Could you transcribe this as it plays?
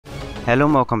Hello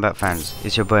more Kombat fans,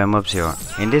 it's your boy Mubs here.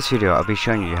 In this video I'll be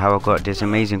showing you how I got this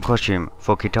amazing costume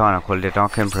for Kitana called the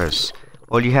Dark Empress.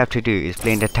 All you have to do is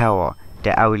play in the tower,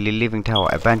 the hourly living tower,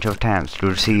 a bunch of times to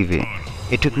receive it.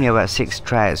 It took me about 6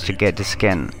 tries to get the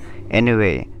skin.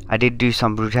 Anyway, I did do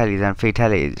some brutalities and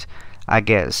fatalities. I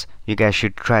guess you guys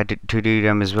should try to do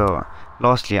them as well.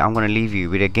 Lastly, I'm gonna leave you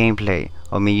with a gameplay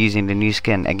of me using the new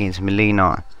skin against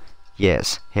Melina.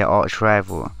 Yes, her arch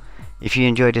rival. If you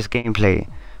enjoyed this gameplay,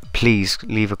 please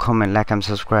leave a comment, like and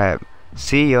subscribe.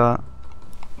 See ya!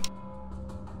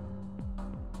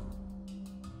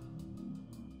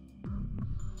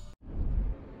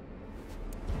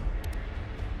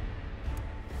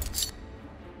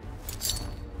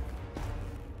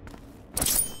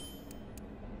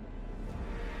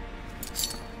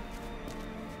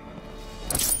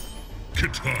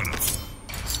 Kitana,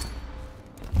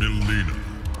 Melina.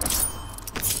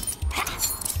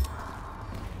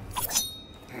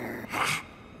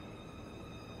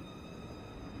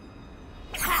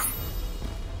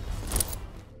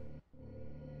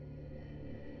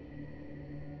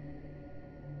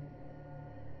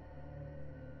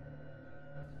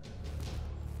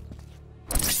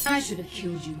 I should have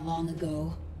killed you long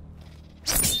ago.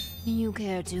 You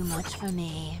care too much for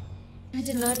me. I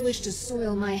did not wish to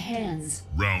soil my hands.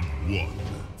 Round 1,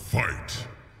 fight.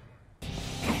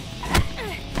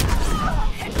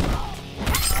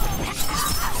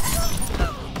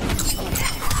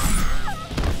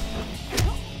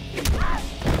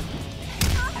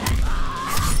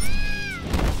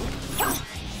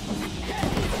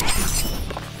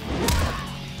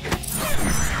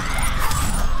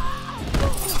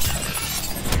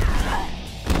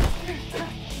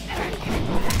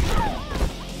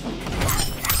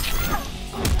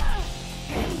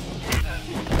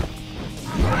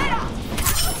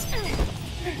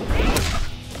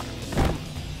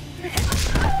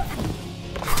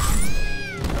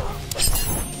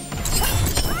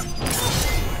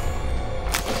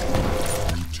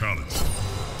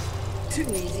 Too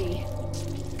easy.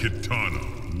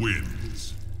 Kitana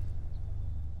wins.